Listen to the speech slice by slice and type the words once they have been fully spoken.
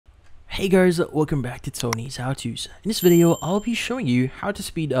Hey guys, welcome back to Tony's How To's. In this video, I'll be showing you how to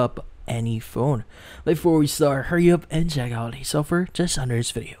speed up any phone. Before we start, hurry up and check out the software just under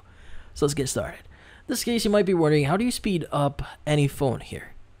this video. So let's get started. In this case, you might be wondering, how do you speed up any phone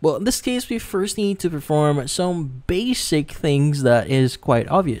here? Well, in this case, we first need to perform some basic things that is quite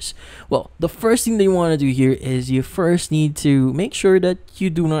obvious. Well, the first thing they want to do here is you first need to make sure that you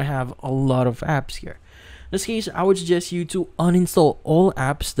do not have a lot of apps here. In this case, I would suggest you to uninstall all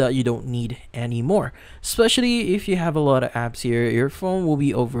apps that you don't need anymore. Especially if you have a lot of apps here, your phone will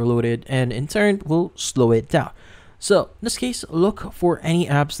be overloaded and in turn will slow it down. So in this case, look for any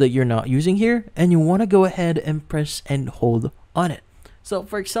apps that you're not using here and you want to go ahead and press and hold on it. So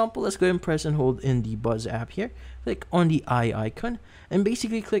for example, let's go ahead and press and hold in the Buzz app here. Click on the eye icon and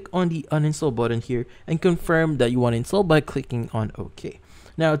basically click on the uninstall button here and confirm that you want to install by clicking on OK.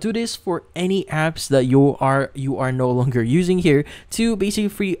 Now do this for any apps that you are no longer using here to basically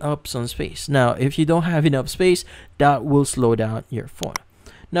free up some space. Now if you don't have enough space, that will slow down your phone.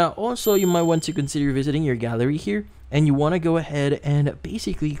 Now also you might want to consider visiting your gallery here and you want to go ahead and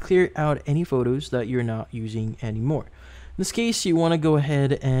basically clear out any photos that you're not using anymore. In this case, you want to go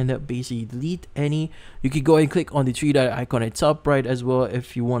ahead and basically delete any. You could go ahead and click on the three dot icon at top right as well.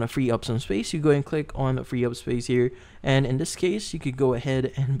 If you want to free up some space, you go and click on free up space here. And in this case, you could go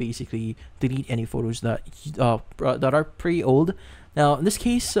ahead and basically delete any photos that are pretty old. Now, in this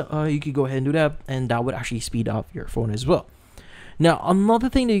case, you could go ahead and do that, and that would actually speed up your phone as well. Now, another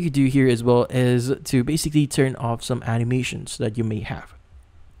thing that you could do here as well is to basically turn off some animations that you may have.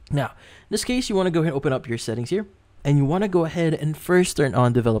 Now, in this case, you want to go ahead and open up your settings here. And you want to go ahead and first turn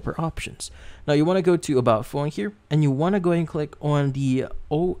on developer options. Now you want to go to about phone here and you want to go ahead and click on the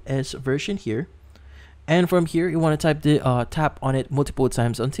OS version here. And from here you want to type the tap on it multiple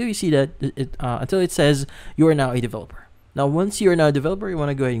times until you see that until it says you are now a developer. Now once you are now a developer, you want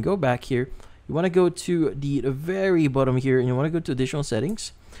to go ahead and go back here. You want to go to the very bottom here and you want to go to additional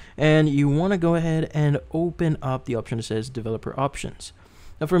settings and you want to go ahead and open up the option that says developer options.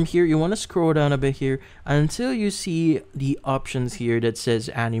 Now from here, you want to scroll down a bit here until you see the options here that says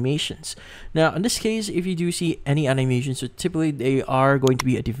animations. Now in this case, if you do see any animations, so typically they are going to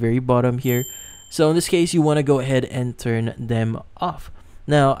be at the very bottom here. So in this case, you want to go ahead and turn them off.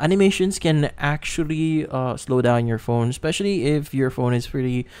 Now animations can actually slow down your phone, especially if your phone is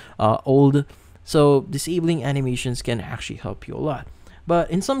pretty old. So disabling animations can actually help you a lot. But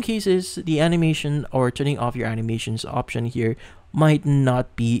in some cases, the animation or turning off your animations option here might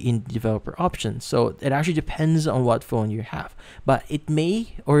not be in developer options. So it actually depends on what phone you have, but it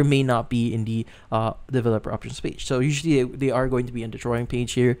may or may not be in the developer options page. So usually they are going to be on the drawing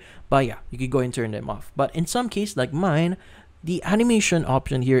page here, but yeah, you could go and turn them off. But in some case like mine, the animation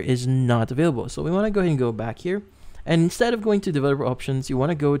option here is not available. So we want to go ahead and go back here. And instead of going to developer options, you want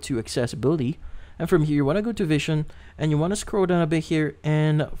to go to accessibility. And from here, you want to go to vision and you want to scroll down a bit here.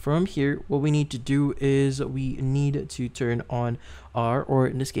 And from here, what we need to do is we need to turn on or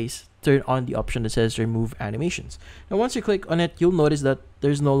in this case, turn on the option that says remove animations. Now, once you click on it, you'll notice that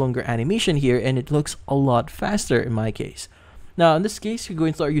there's no longer animation here and it looks a lot faster in my case. Now, in this case, you go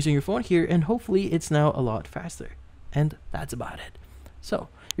and start using your phone here and hopefully it's now a lot faster. And that's about it. So,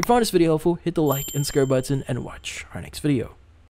 if you found this video helpful, hit the like and subscribe button and watch our next video.